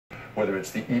whether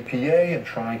it's the EPA and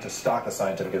trying to stock the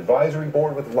scientific advisory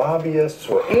board with lobbyists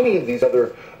or any of these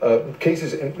other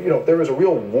cases. And, you know, there is a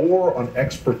real war on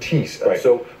expertise. Right.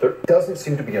 So there doesn't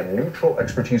seem to be a neutral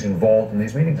expertise involved in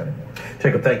these meetings anymore.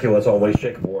 Jacob, thank you as always.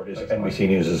 Jacob Ward is NBC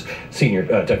News' senior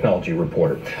technology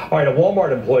reporter. All right, a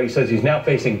Walmart employee says he's now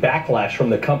facing backlash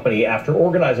from the company after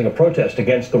organizing a protest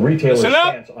against the retailer's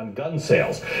stance on gun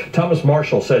sales. Thomas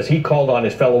Marshall says he called on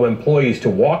his fellow employees to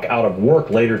walk out of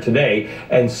work later today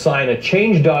and sign a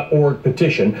Change.org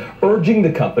petition urging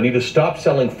the company to stop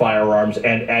selling firearms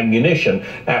and ammunition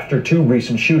after 2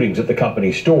 recent shootings at the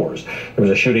company's stores. There was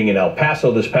a shooting in El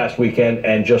Paso this past weekend,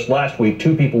 and just last week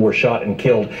 2 people were shot and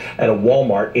killed at a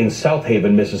Walmart in South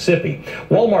Haven, Mississippi.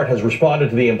 Walmart has responded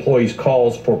to the employees'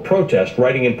 calls for protest,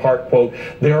 writing in part, quote,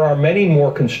 "There are many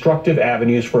more constructive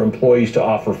avenues for employees to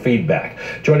offer feedback."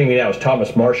 Joining me now is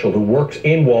Thomas Marshall, who works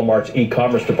in Walmart's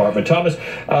e-commerce department. Thomas,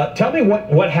 tell me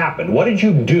what happened. What did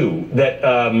you do that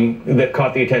that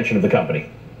caught the attention of the company?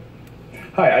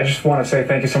 Hi, I just want to say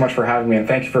thank you so much for having me, and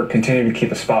thank you for continuing to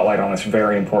keep a spotlight on this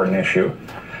very important issue.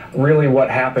 Really what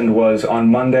happened was on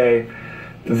Monday,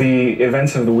 the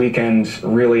events of the weekend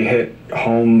really hit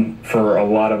home for a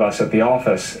lot of us at the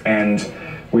office, and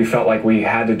we felt like we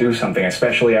had to do something,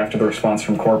 especially after the response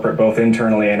from corporate, both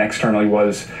internally and externally,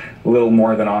 was little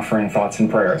more than offering thoughts and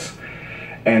prayers.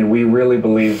 And we really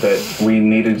believed that we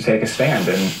needed to take a stand,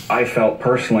 and I felt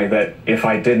personally that if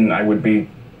I didn't, I would be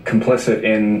complicit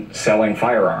in selling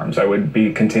firearms. I would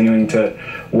be continuing to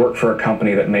work for a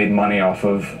company that made money off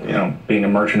of, you know, being a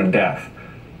merchant of death.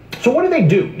 So what did they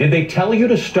do? Did they tell you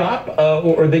to stop,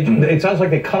 or they? It sounds like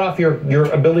they cut off your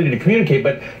ability to communicate.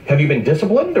 But have you been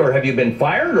disciplined, or have you been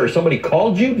fired, or somebody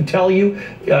called you to tell you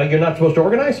you're not supposed to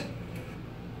organize?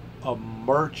 A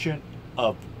merchant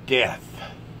of death.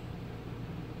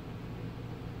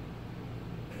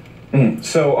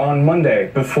 So on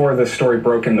Monday, before the story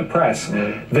broke in the press,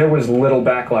 there was little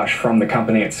backlash from the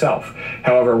company itself.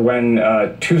 However, when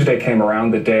Tuesday came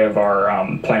around, the day of our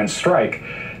planned strike,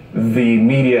 the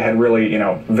media had really, you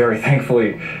know, very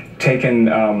thankfully taken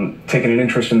an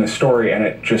interest in the story, and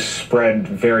it just spread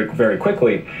very, very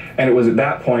quickly. And it was at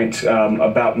that point,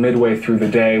 about midway through the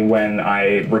day, when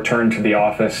I returned to the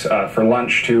office for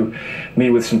lunch to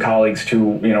meet with some colleagues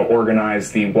to, you know,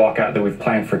 organize the walkout that we've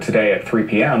planned for today at 3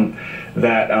 p.m.,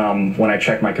 that when I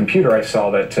checked my computer, I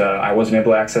saw that I wasn't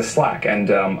able to access Slack. And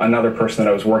another person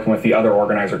that I was working with, the other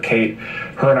organizer, Kate,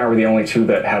 her and I were the only 2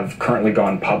 that have currently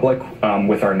gone public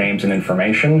with our names and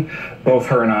information. Both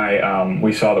her and I,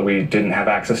 we saw that we didn't have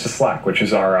access to Slack, which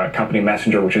is our company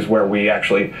messenger, which is where we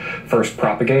actually first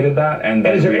propagated that. And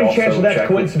then is there any chance that that's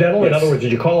coincidental? Yes. In other words,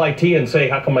 did you call IT and say,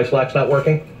 how come my Slack's not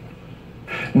working?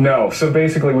 No. So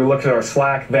basically, we looked at our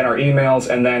Slack, then our emails,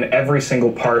 and then every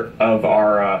single part of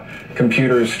our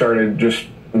computers started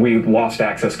we lost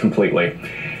access completely.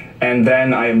 And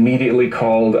then I immediately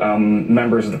called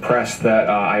members of the press that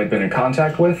I had been in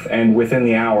contact with, and within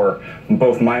the hour,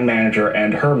 both my manager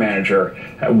and her manager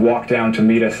walked down to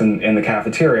meet us in the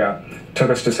cafeteria, took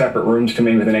us to separate rooms to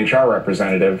meet with an HR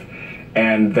representative,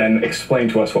 and then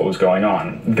explained to us what was going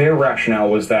on. Their rationale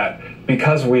was that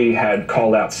because we had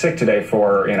called out sick today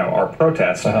for, you know, our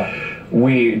protest,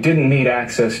 we didn't need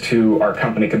access to our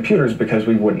company computers because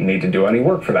we wouldn't need to do any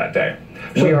work for that day.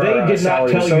 So they did not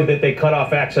tell you that they cut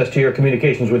off access to your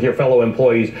communications with your fellow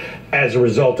employees as a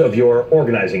result of your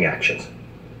organizing actions?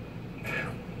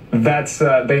 That's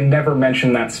they never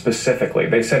mentioned that specifically.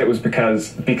 They said it was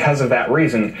because of that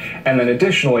reason, and then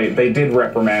additionally they did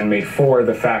reprimand me for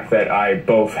the fact that I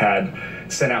both had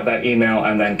sent out that email,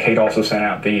 and then Kate also sent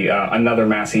out the another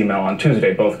mass email on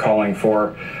Tuesday, both calling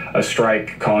for a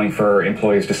strike, calling for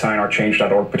employees to sign our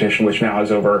Change.org petition, which now has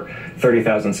over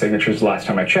 30,000 signatures last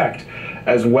time I checked,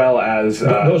 as well as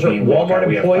those are Walmart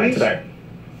employees today.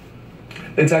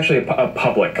 It's actually a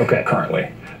public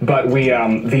currently. But we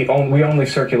only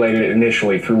circulated it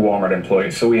initially through Walmart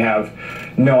employees, so we have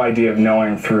no idea of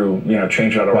knowing through, you know,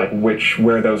 Change.org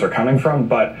where those are coming from.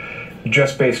 But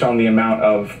just based on the amount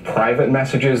of private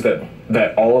messages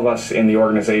that all of us in the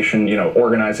organization, you know,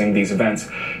 organizing these events,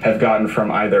 have gotten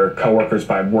from either coworkers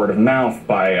by word of mouth,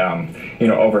 by you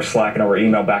know, over Slack and over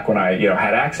email back when I, you know,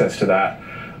 had access to that.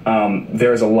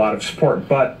 There's a lot of support,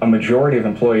 but a majority of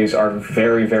employees are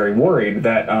very, very worried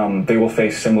that they will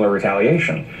face similar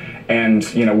retaliation. And,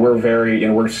 you know,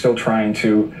 we're still trying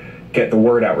to get the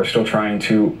word out. We're still trying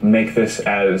to make this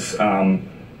as,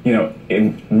 you know,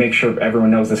 make sure everyone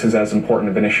knows this is as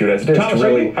important of an issue as it is. Thomas,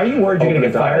 are you worried you're going to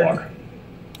get fired?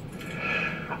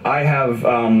 I have,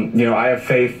 you know, I have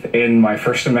faith in my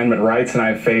First Amendment rights, and I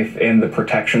have faith in the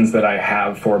protections that I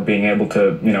have for being able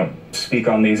to, you know, speak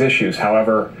on these issues.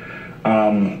 However,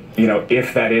 You know,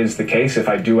 if that is the case, if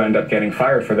I do end up getting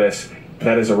fired for this,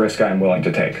 that is a risk I am willing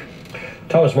to take.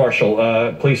 Thomas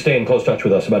Marshall, please stay in close touch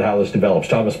with us about how this develops.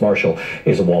 Thomas Marshall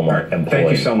is a Walmart employee.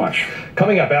 Thank you so much.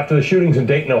 Coming up, after the shootings in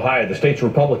Dayton, Ohio, the state's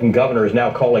Republican governor is now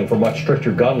calling for much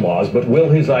stricter gun laws, but will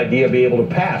his idea be able to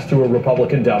pass through a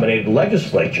Republican-dominated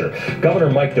legislature?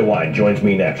 Governor Mike DeWine joins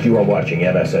me next. You are watching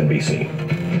MSNBC.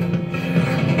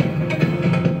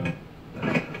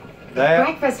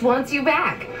 Breakfast wants you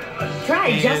back.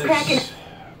 Try just cracking.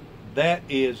 That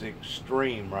is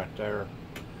extreme right there.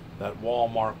 That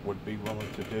Walmart would be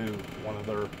willing to do one of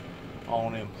their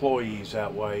own employees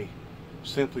that way,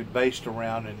 simply based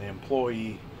around an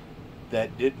employee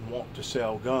that didn't want to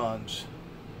sell guns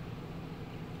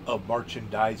of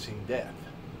merchandising death.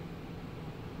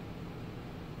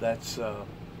 That's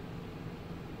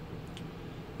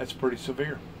pretty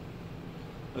severe.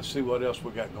 Let's see what else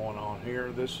we got going on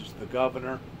here. This is the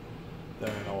governor. They're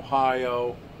in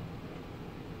Ohio,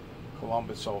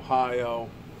 Columbus, Ohio,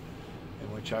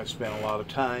 in which I spent a lot of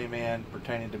time in,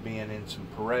 pertaining to being in some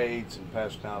parades and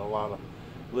passing out a lot of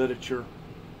literature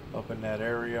up in that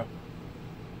area.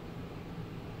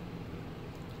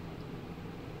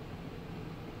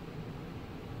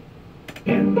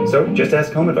 So, just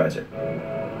ask Home Advisor.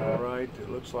 All right, it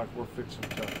looks like we're fixing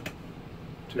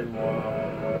to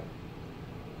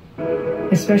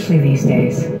Especially these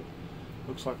days.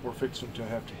 looks like we're fixing to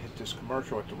have to hit this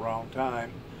commercial at the wrong time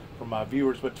for my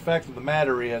viewers. But the fact of the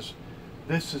matter is,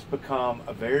 this has become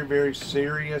a very, very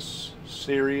serious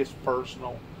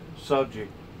personal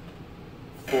subject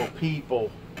for people,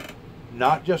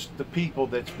 not just the people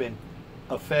that's been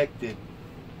affected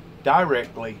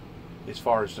directly as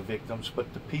far as the victims,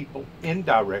 but the people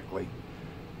indirectly.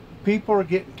 People are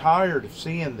getting tired of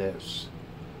seeing this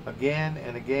again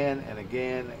and again and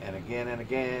again and again and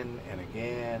again and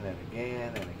again and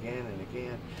again and again and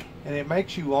again. And it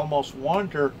makes you almost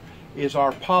wonder, is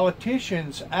our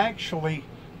politicians actually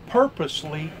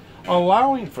purposely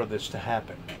allowing for this to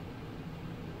happen?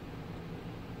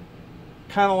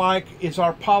 Kind of like, is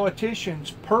our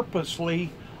politicians purposely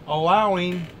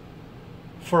allowing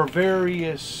for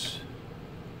various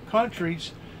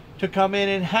countries to come in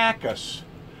and hack us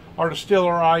or to steal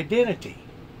our identity?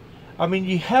 I mean,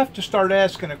 you have to start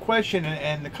asking a question,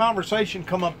 and the conversation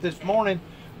come up this morning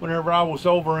whenever I was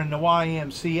over in the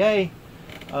YMCA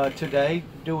today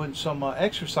doing some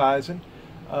exercising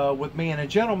with me and a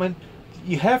gentleman.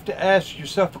 You have to ask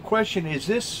yourself a question: is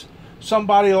this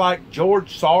somebody like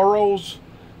George Soros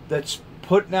that's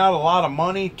putting out a lot of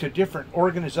money to different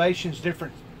organizations,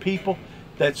 different people,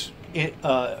 that's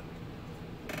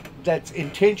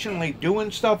intentionally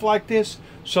doing stuff like this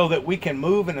so that we can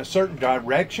move in a certain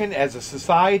direction as a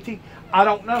society? I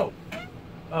don't know.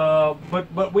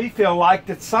 But we feel like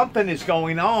that something is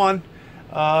going on,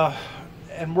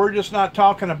 and we're just not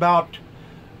talking about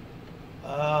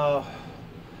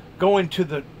going to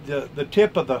the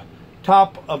tip of the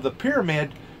top of the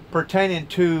pyramid pertaining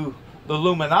to the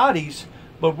Illuminatis,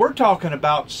 but we're talking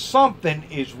about something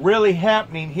is really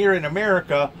happening here in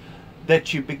America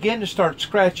that you begin to start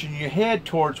scratching your head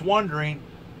towards wondering,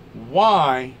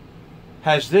 why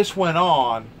has this went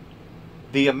on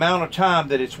the amount of time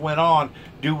that it's went on?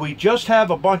 Do we just have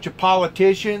a bunch of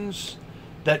politicians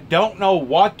that don't know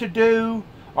what to do?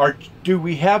 Or do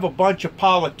we have a bunch of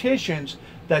politicians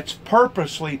that's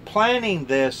purposely planning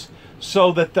this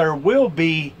so that there will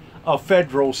be a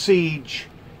federal siege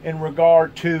in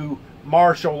regard to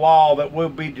martial law that will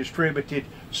be distributed,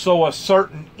 so a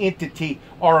certain entity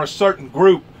or a certain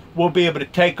group will be able to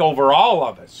take over all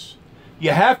of us?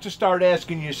 You have to start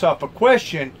asking yourself a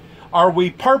question: are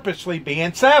we purposely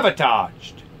being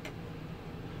sabotaged?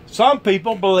 Some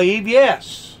people believe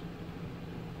yes.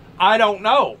 I don't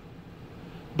know.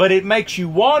 But it makes you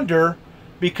wonder,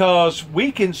 because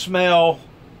we can smell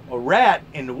a rat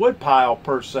in the woodpile,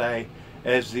 per se,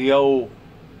 as the old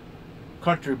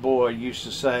country boy used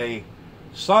to say.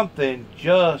 Something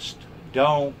just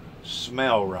don't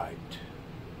smell right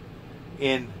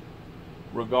in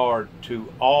regard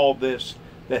to all this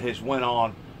that has went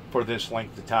on for this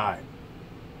length of time.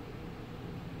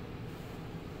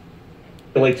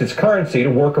 Regulates its currency to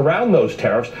work around those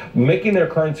tariffs, making their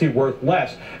currency worth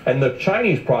less, and the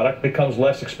Chinese product becomes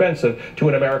less expensive to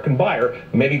an American buyer,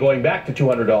 maybe going back to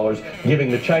 $200,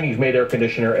 giving the Chinese-made air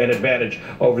conditioner an advantage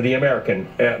over the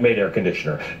American-made air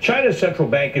conditioner. China's central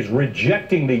bank is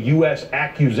rejecting the U.S.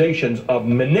 accusations of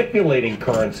manipulating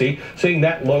currency, saying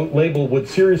that label would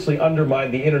seriously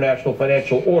undermine the international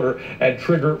financial order and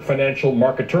trigger financial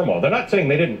market turmoil. They're not saying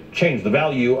they didn't change the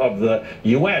value of the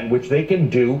yuan, which they can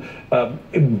do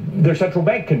their central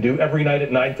bank can do every night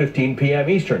at 9:15 p.m.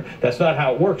 Eastern. That's not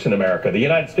how it works in America. The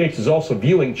United States is also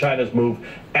viewing China's move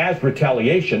as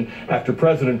retaliation after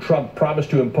President Trump promised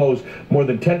to impose more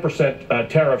than 10%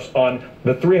 tariffs on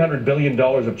the $300 billion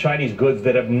of Chinese goods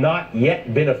that have not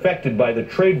yet been affected by the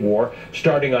trade war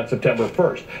starting on September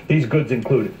 1st. These goods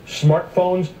include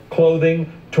smartphones,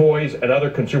 clothing, toys, and other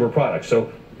consumer products.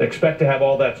 So expect to have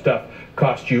all that stuff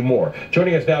cost you more.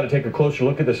 Joining us now to take a closer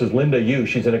look at this is Linda Yu.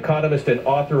 She's an economist and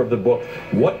author of the book,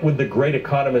 What Would the Great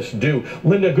Economists Do?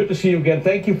 Linda, good to see you again.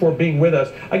 Thank you for being with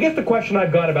us. I guess the question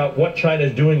I've got about what China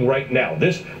is doing right now,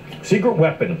 this secret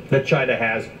weapon that China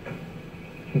has,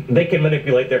 they can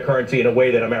manipulate their currency in a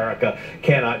way that America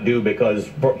cannot do because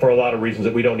for a lot of reasons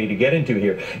that we don't need to get into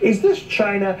here. Is this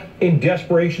China in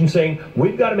desperation saying,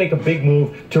 we've got to make a big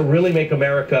move to really make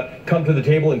America come to the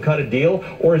table and cut a deal?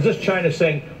 Or is this China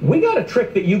saying, we got a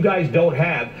trick that you guys don't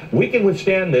have, we can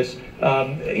withstand this,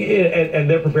 and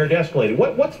they're prepared to escalate it?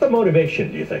 What's the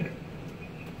motivation, do you think?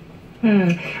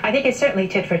 I think it's certainly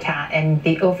tit for tat, and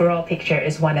the overall picture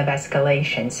is one of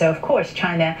escalation. So, of course,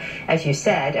 China, as you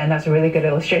said, and that's a really good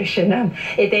illustration,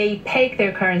 they peg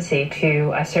their currency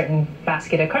to a certain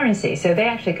basket of currency. So they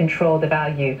actually control the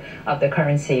value of the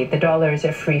currency. The dollar is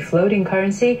a free-floating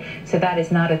currency, so that is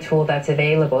not a tool that's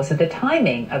available. So the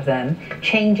timing of them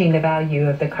changing the value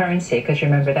of the currency, because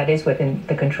remember, that is within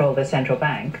the control of the central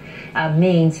bank,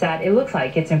 means that it looks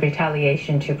like it's in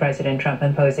retaliation to President Trump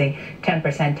imposing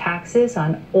 10% tax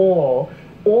on all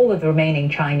of the remaining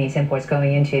Chinese imports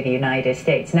going into the United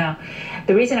States. Now,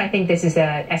 the reason I think this is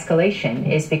an escalation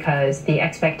is because the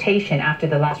expectation after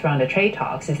the last round of trade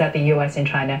talks is that the U.S. and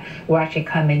China were actually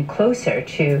coming closer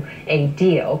to a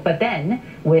deal. But then,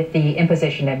 with the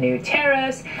imposition of new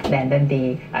tariffs, then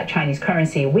the Chinese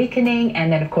currency weakening,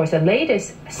 and then, of course, the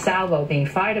latest salvo being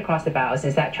fired across the bows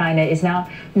is that China is now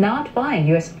not buying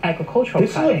U.S. agricultural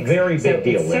products. This is a very big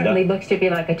deal, Linda. It certainly looks to be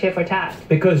like a tit for tat.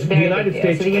 Because the United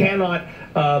States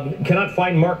cannot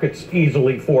find markets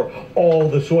easily for all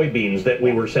the soybeans that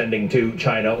we were sending to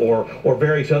China or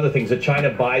various other things that China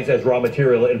buys as raw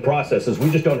material and processes. We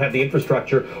just don't have the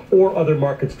infrastructure or other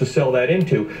markets to sell that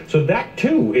into. So that,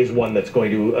 too, is one that's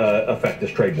going to affect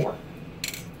this trade war.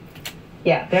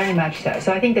 Yeah, very much so.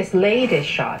 So I think this latest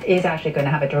shot is actually going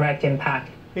to have a direct impact.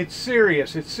 It's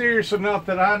serious. It's serious enough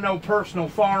that I know personal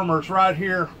farmers right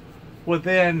here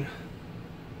within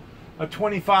a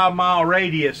 25-mile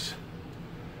radius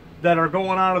that are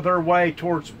going out of their way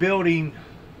towards building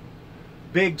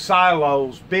big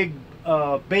silos, big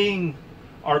bean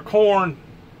or corn,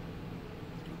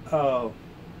 I'm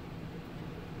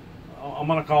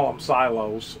going to call them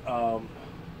silos,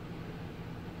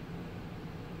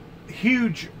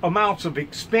 huge amounts of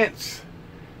expense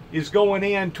is going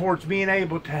in towards being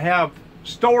able to have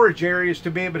storage areas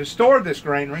to be able to store this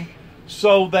granary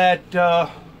so that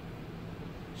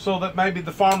maybe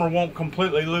the farmer won't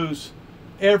completely lose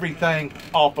everything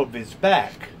off of his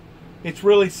back. It's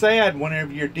really sad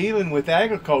whenever you're dealing with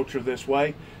agriculture this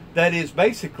way. That is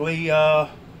basically the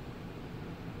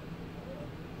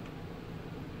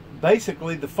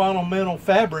fundamental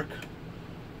fabric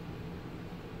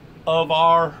of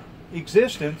our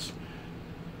existence,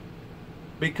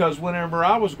 because whenever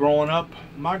I was growing up,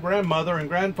 my grandmother and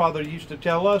grandfather used to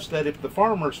tell us that if the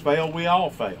farmers fail, we all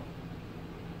fail.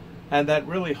 And that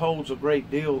really holds a great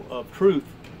deal of truth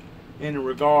in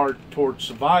regard towards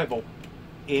survival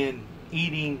in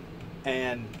eating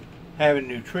and having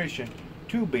nutrition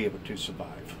to be able to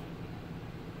survive.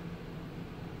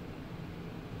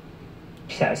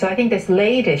 So I think this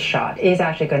latest shot is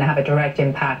actually going to have a direct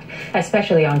impact,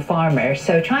 especially on farmers.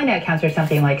 So China accounts for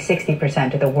something like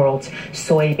 60% of the world's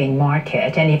soybean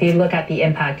market. And if you look at the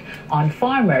impact on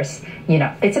farmers, you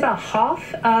know, it's about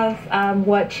half of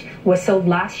what was sold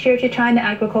last year to China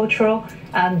agricultural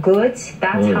goods.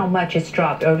 That's how much it's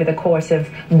dropped over the course of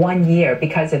 1 year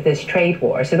because of this trade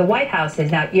war. So the White House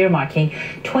is now earmarking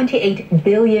 $28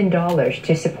 billion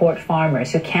to support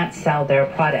farmers who can't sell their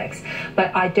products.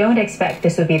 But I don't expect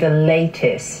this will be the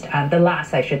latest, the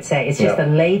last I should say. It's just the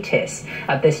latest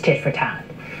of this tit for tat.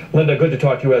 Linda, good to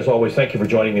talk to you as always. Thank you for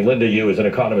joining me. Linda Yu is an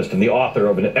economist and the author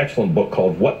of an excellent book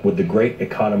called What Would the Great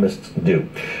Economists Do?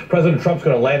 President Trump's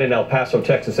going to land in El Paso,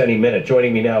 Texas any minute.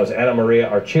 Joining me now is Ana Maria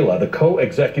Archila, the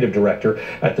co-executive director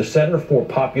at the Center for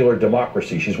Popular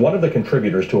Democracy. She's one of the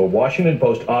contributors to a Washington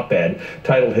Post op-ed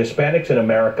titled Hispanics in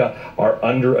America Are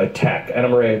Under Attack. Ana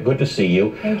Maria, good to see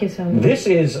you. Thank you so much. This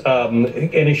is an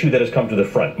issue that has come to the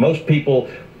front. Most people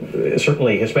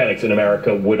certainly Hispanics in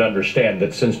America would understand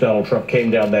that since Donald Trump came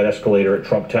down that escalator at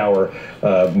Trump Tower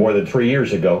more than 3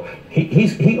 years ago,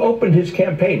 he opened his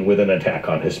campaign with an attack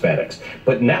on Hispanics.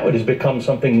 But now it has become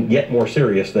something yet more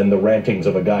serious than the rantings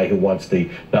of a guy who wants the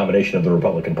nomination of the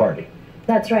Republican Party.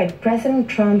 That's right. President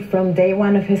Trump, from day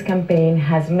one of his campaign,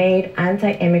 has made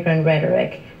anti-immigrant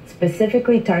rhetoric,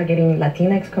 specifically targeting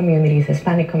Latinx communities,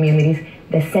 Hispanic communities,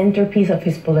 the centerpiece of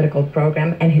his political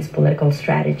program and his political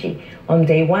strategy. On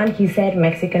day one, he said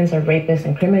Mexicans are rapists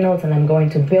and criminals, and I'm going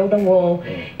to build a wall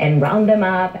and round them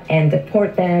up and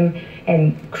deport them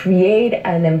and create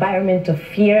an environment of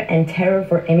fear and terror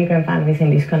for immigrant families in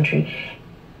this country.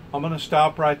 I'm going to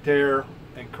stop right there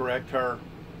and correct her,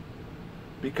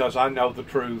 because I know the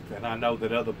truth and I know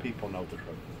that other people know the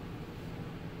truth.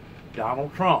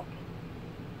 Donald Trump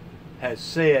has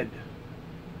said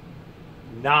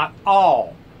not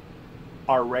all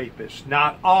are rapists,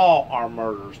 not all are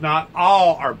murderers, not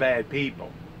all are bad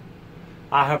people.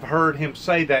 I have heard him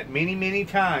say that many, many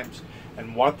times.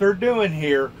 And what they're doing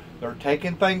here, they're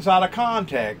taking things out of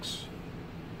context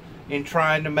in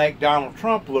trying to make Donald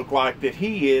Trump look like that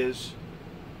he is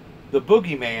the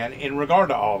boogeyman in regard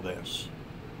to all this.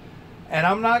 And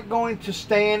I'm not going to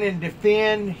stand and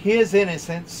defend his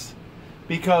innocence,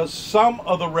 because some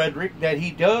of the rhetoric that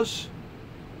he does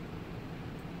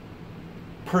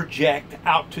project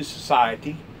out to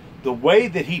society, the way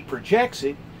that he projects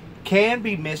it, can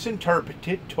be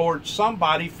misinterpreted towards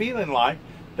somebody feeling like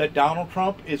that Donald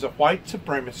Trump is a white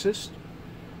supremacist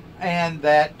and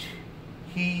that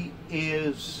he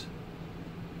is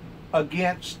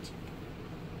against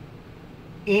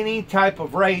any type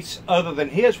of race other than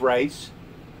his race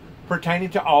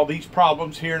pertaining to all these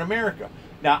problems here in America.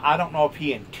 Now, I don't know if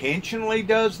he intentionally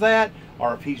does that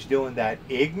or if he's doing that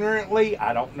ignorantly.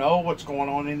 I don't know what's going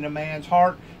on in the man's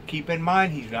heart. Keep in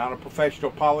mind, he's not a professional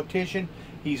politician.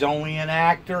 He's only an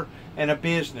actor and a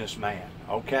businessman,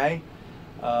 okay?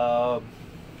 I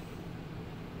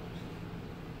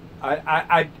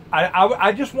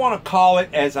just want to call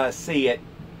it as I see it,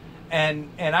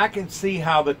 and I can see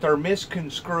how that they're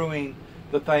misconstruing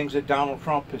the things that Donald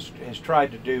Trump has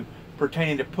tried to do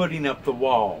pertaining to putting up the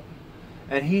wall.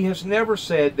 And he has never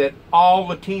said that all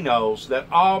Latinos, that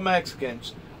all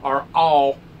Mexicans are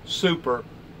all super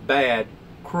bad,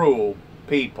 cruel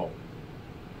people.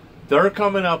 They're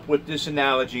coming up with this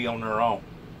analogy on their own.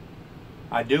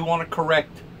 I do want to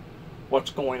correct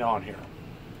what's going on here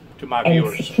to my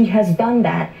viewers. He has done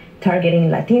that, targeting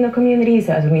Latino communities.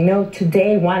 As we know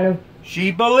today,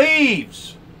 She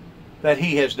believes that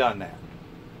he has done that.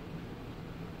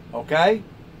 Okay?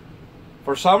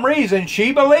 For some reason,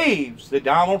 she believes that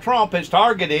Donald Trump has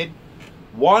targeted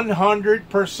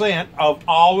 100% of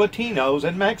all Latinos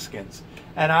and Mexicans.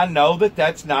 And I know that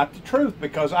that's not the truth,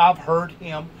 because I've heard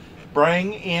him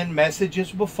bring in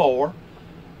messages before.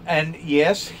 And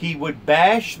yes, he would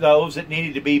bash those that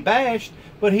needed to be bashed,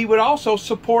 but he would also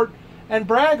support and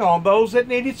brag on those that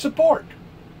needed support.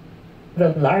 The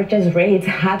largest raids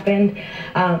happened.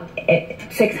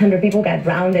 600 people got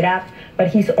rounded up. But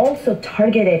he's also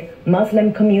targeted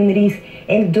Muslim communities.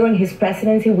 And during his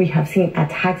presidency, we have seen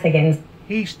attacks against.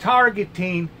 He's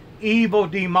targeting evil,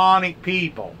 demonic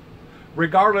people,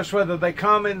 regardless whether they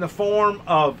come in the form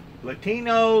of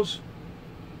Latinos,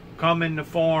 come in the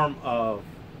form of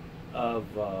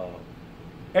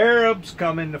Arabs,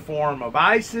 come in the form of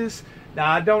ISIS.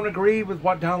 Now, I don't agree with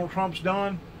what Donald Trump's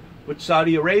done with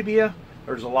Saudi Arabia.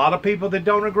 There's a lot of people that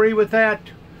don't agree with that.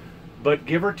 But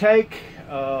give or take,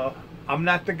 I'm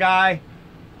not the guy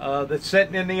that's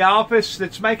sitting in the office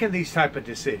that's making these type of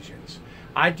decisions.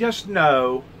 I just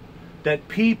know that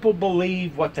people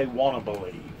believe what they want to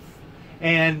believe.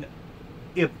 And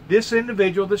if this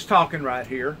individual that's talking right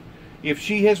here, if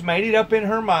she has made it up in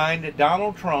her mind that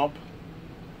Donald Trump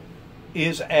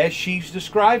is as she's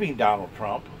describing Donald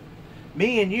Trump,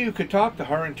 me and you could talk to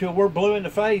her until we're blue in the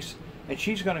face, and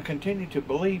she's going to continue to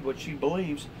believe what she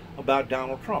believes about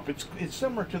Donald Trump. It's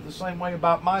similar to the same way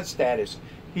about my status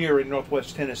here in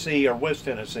Northwest Tennessee or West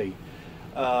Tennessee.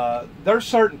 There's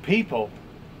certain people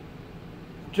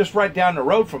just right down the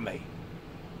road from me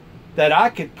that I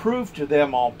could prove to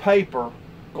them on paper,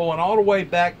 going all the way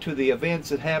back to the events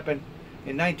that happened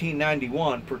in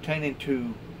 1991 pertaining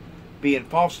to being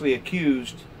falsely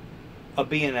accused of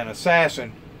being an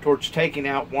assassin towards taking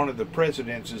out one of the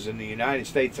presidencies in the United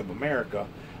States of America.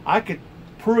 I could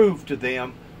prove to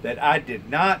them that I did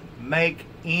not make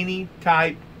any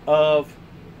type of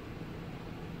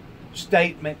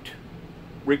statement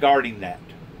regarding that.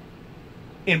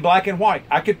 In black and white,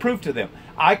 I could prove to them.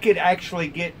 I could actually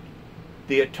get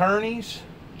the attorneys,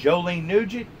 Jolene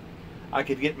Nugent, I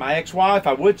could get my ex-wife.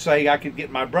 I would say I could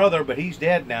get my brother, but he's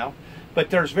dead now. But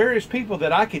there's various people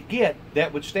that I could get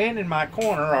that would stand in my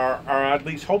corner, or I at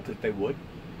least hope that they would.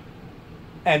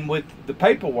 And with the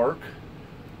paperwork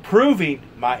proving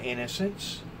my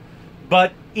innocence,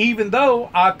 but even though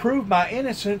I prove my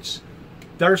innocence,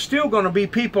 there's still going to be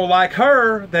people like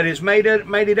her that has made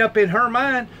it up in her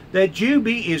mind that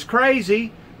Juby is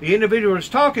crazy. The individual is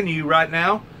talking to you right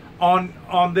now on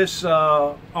this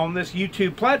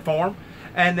YouTube platform,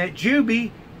 and that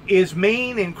Juby is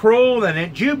mean and cruel, and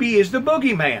that Juby is the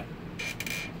boogeyman,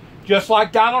 just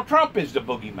like Donald Trump is the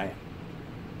boogeyman.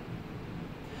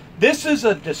 This is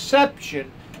a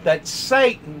deception that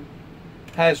Satan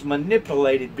has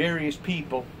manipulated various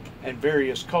people and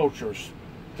various cultures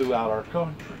throughout our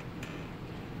country.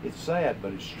 It's sad,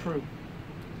 but it's true.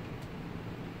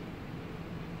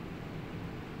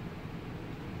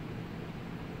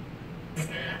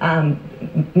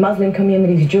 Muslim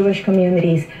communities, Jewish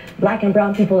communities, black and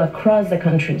brown people across the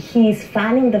country. He's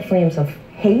fanning the flames of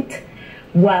hate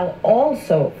while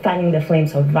also fanning the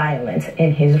flames of violence.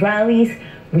 In his rallies,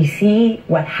 we see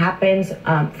what happens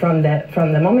from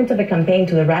the moment of the campaign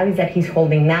to the rallies that he's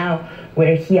holding now,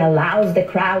 where he allows the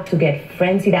crowd to get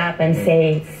frenzied up and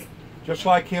say... Just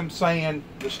like him saying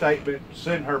the statement,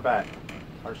 send her back,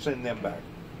 or send them back.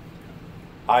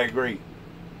 I agree.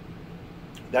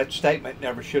 That statement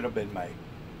never should have been made.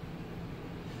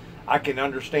 I can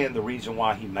understand the reason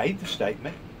why he made the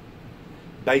statement,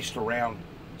 based around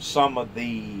some of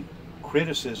the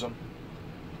criticism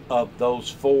of those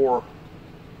four,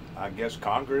 I guess,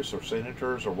 Congress or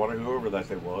senators or whatever, whoever that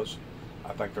they was.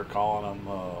 I think they're calling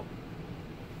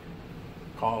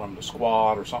them the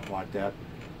squad or something like that.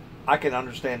 I can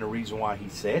understand the reason why he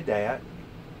said that,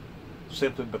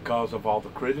 simply because of all the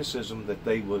criticism that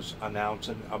they was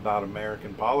announcing about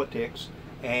American politics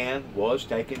and was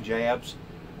taking jabs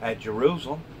at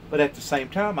Jerusalem. But at the same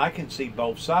time, I can see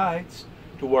both sides,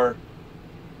 to where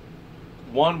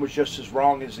one was just as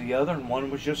wrong as the other and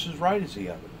one was just as right as the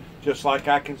other. Just like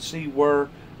I can see where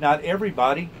not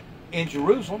everybody in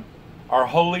Jerusalem are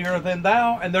holier than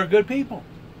thou and they're good people.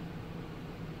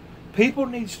 People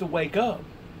needs to wake up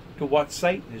to what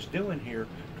Satan is doing here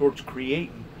towards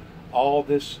creating all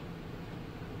this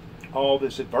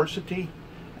adversity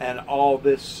and all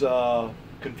this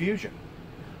confusion.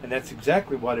 And that's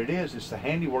exactly what it is. It's the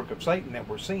handiwork of Satan that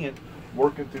we're seeing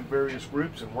working through various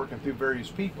groups and working through various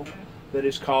people that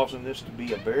is causing this to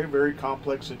be a very, very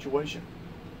complex situation.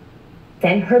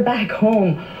 Send her back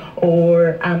home,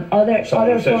 or other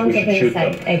forms of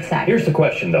insight. Exactly. Here's the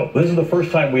question, though. This is the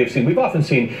first time we've often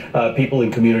seen people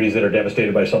in communities that are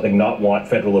devastated by something not want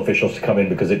federal officials to come in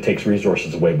because it takes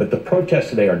resources away. But the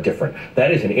protests today are different.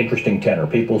 That is an interesting tenor.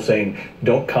 People saying,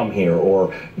 don't come here,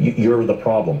 or you're the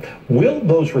problem. Will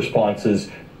those responses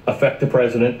affect the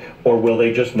president, or will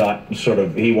they just not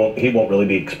he won't really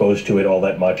be exposed to it all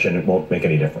that much, and it won't make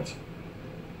any difference?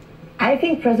 I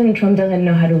think President Trump doesn't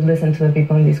know how to listen to the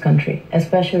people in this country,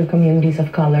 especially communities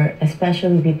of color,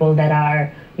 especially people that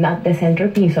are not the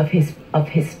centerpiece of his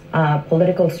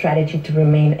political strategy to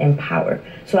remain in power.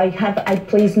 So I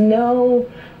place no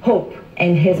hope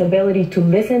in his ability to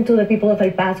listen to the people of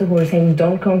El Paso who are saying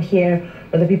don't come here,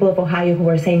 or the people of Ohio who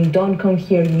are saying don't come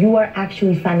here. You are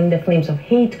actually fanning the flames of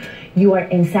hate. You are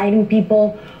inciting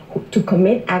people to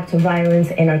commit acts of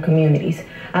violence in our communities.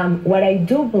 What I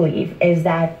do believe is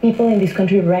that people in this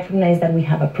country recognize that we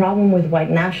have a problem with white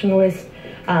nationalist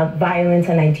violence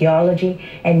and ideology,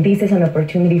 and this is an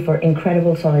opportunity for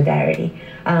incredible solidarity.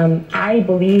 I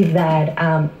believe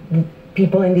that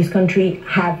people in this country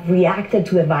have reacted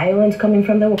to the violence coming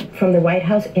from the White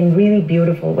House in really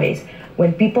beautiful ways.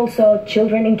 When people saw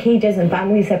children in cages and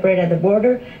families separated at the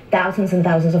border, thousands and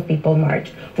thousands of people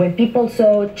marched. When people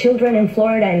saw children in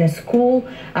Florida in a school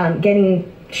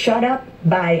getting shut up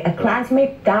by a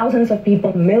classmate, thousands of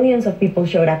people, millions of people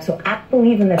showed up. So I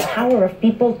believe in the power of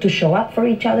people to show up for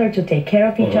each other, to take care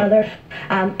of each other,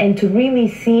 and to really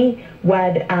see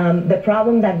what the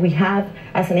problem that we have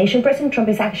as a nation. President Trump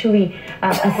is actually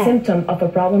a symptom of a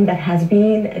problem that has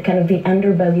been kind of the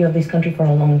underbelly of this country for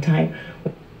a long time.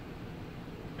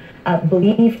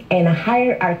 Believe in a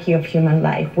hierarchy of human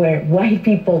life where white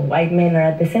people, white men are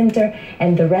at the center,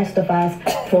 and the rest of us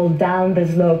fall down the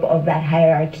slope of that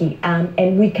hierarchy.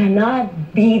 And we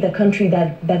cannot be the country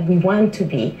that we want to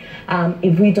be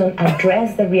if we don't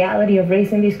address the reality of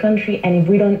race in this country, and if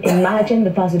we don't imagine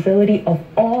the possibility of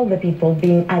all the people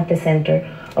being at the center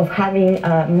of having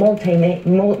a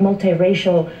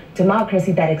multiracial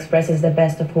democracy that expresses the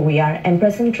best of who we are. And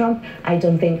President Trump, I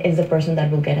don't think, is the person that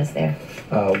will get us there.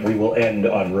 We will end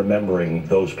on remembering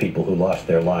those people who lost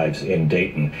their lives in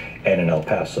Dayton and in El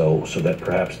Paso, so that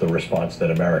perhaps the response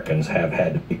that Americans have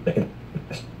had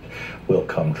will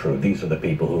come true. These are the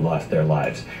people who lost their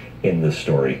lives in this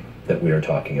story that we are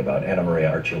talking about. Anna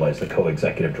Maria Archula is the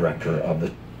co-executive director of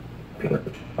the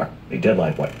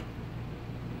Deadline Point.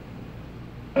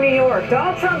 New York,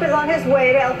 Donald Trump is on his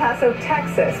way to El Paso,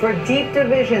 Texas, where deep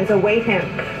divisions await him.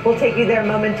 We'll take you there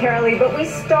momentarily, but we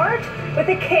start with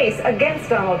a case against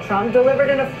Donald Trump delivered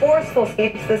in a forceful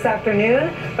speech this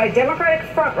afternoon by Democratic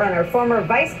frontrunner, former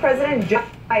Vice President Joe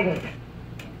Biden.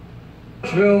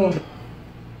 I'm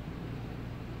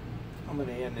going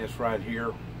to end this right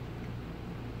here.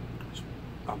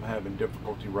 I'm having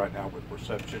difficulty right now with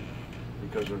reception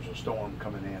because there's a storm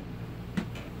coming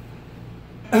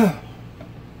in.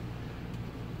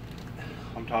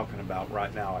 I'm talking about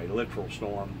right now a literal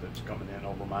storm that's coming in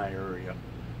over my area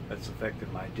that's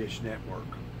affecting my dish network.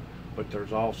 But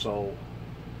there's also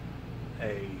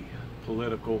a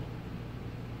political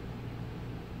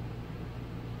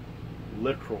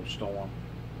literal storm,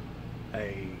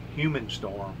 a human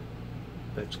storm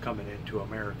that's coming into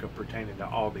America pertaining to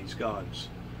all these guns.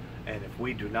 And if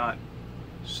we do not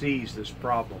seize this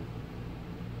problem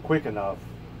quick enough,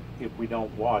 if we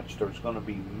don't watch, there's going to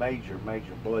be major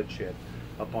bloodshed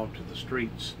up onto the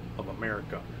streets of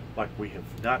America like we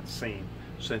have not seen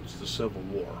since the Civil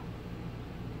War.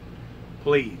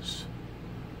 Please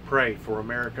pray for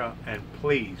America, and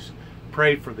please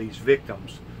pray for these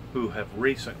victims who have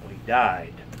recently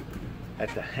died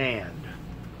at the hand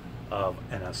of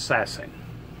an assassin.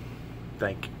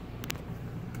 Thank you.